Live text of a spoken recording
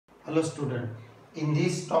Hello student, in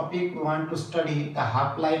this topic we want to study the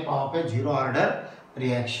half-life of a zero order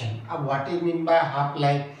reaction. What is mean by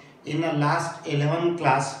half-life? In the last 11th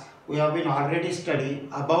class we have been already study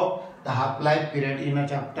about the half-life period in a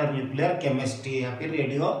chapter nuclear chemistry or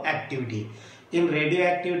radioactivity. In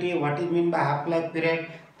radioactivity, what is mean by half-life period?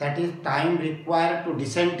 That is time required to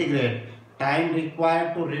disintegrate, time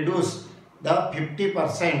required to reduce the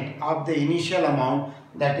 50% of the initial amount,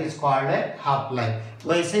 that is called a half life.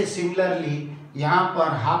 वैसे similarly यहाँ पर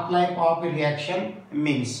half life of A reaction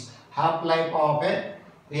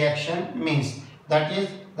means that is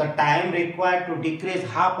the time required to decrease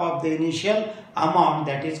half of the initial amount,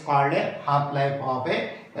 that is called a half life of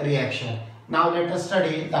a reaction. Now let us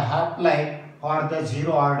study the half life for the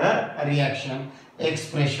zero order reaction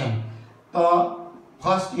expression. So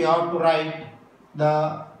first you have to write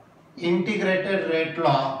the integrated rate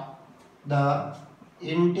law, the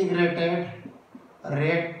integrated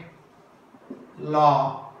rate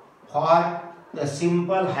law for the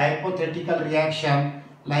simple hypothetical reaction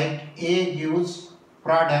like A gives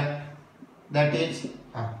product, that is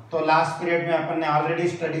तो last period में अपन ने already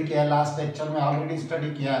study किया, last lecture में already study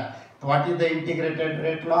किया. तो what is the integrated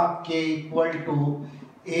rate law? K equal to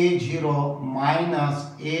A0 minus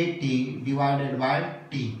AT divided by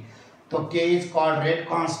T. तो K is called rate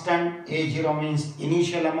constant, A0 means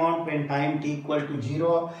initial amount when time t equal to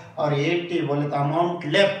 0 और AT बोले तो amount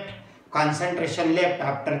left, concentration left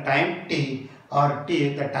after time t और t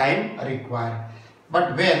the time required.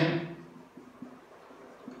 But when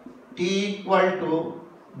t equal to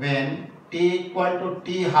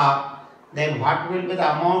t half, then what will be the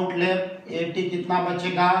amount left? AT कितना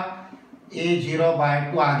बचेगा? A0 by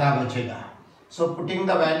 2 आधा बचेगा. So putting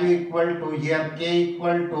the value equal to here K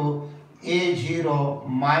equal to A0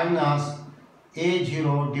 minus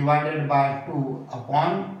A0 divided by 2 upon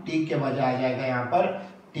T के बजाय आ जाएगा यहाँ पर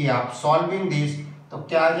T. आप सॉल्विंग दिस तो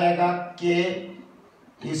क्या आ जाएगा? K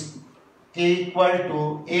equal to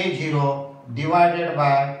A0 divided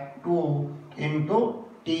by 2 into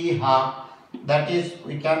T half, that is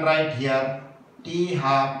we can write here T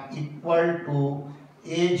half equal to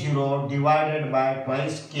A0 divided by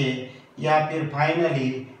twice K, या फिर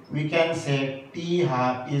finally we can say T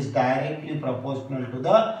half is directly proportional to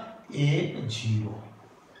the A0.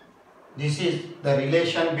 This is the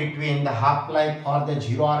relation between the half-life for the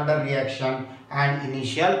zero order reaction and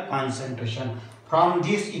initial concentration. From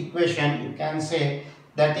this equation you can say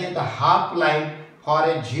that is the half-life for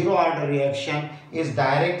a zero order reaction is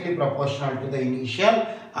directly proportional to the initial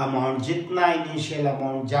amount. जितना initial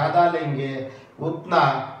amount ज़्यादा लेंगे उतना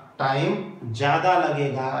time ज़्यादा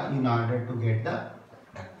लगेगा in order to get the.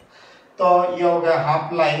 तो ये हो गया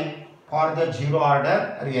half life for the zero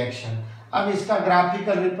order reaction. अब इसका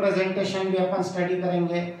ग्राफिकल रिप्रेजेंटेशन भी अपन स्टडी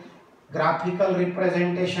करेंगे. Graphical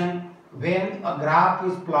representation when a graph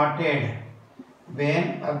is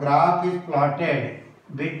plotted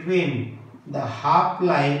between the half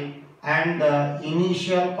life and the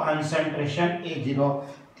initial concentration A0,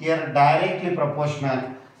 they are directly proportional.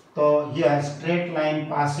 So here straight line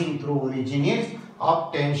passing through origin is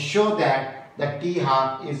obtained, show that the T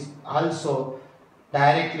half is also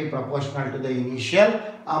directly proportional to the initial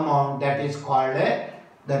amount, that is called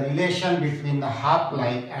the relation between the half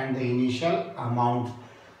life and the initial amount.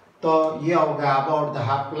 तो ये हो गया about the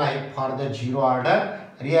half life for the zero order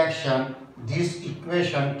reaction. This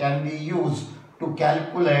equation can be used to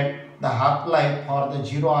calculate the half life for the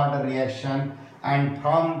zero order reaction, and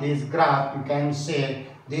from this graph you can say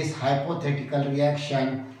this hypothetical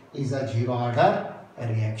reaction is a zero order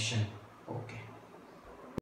reaction. Okay.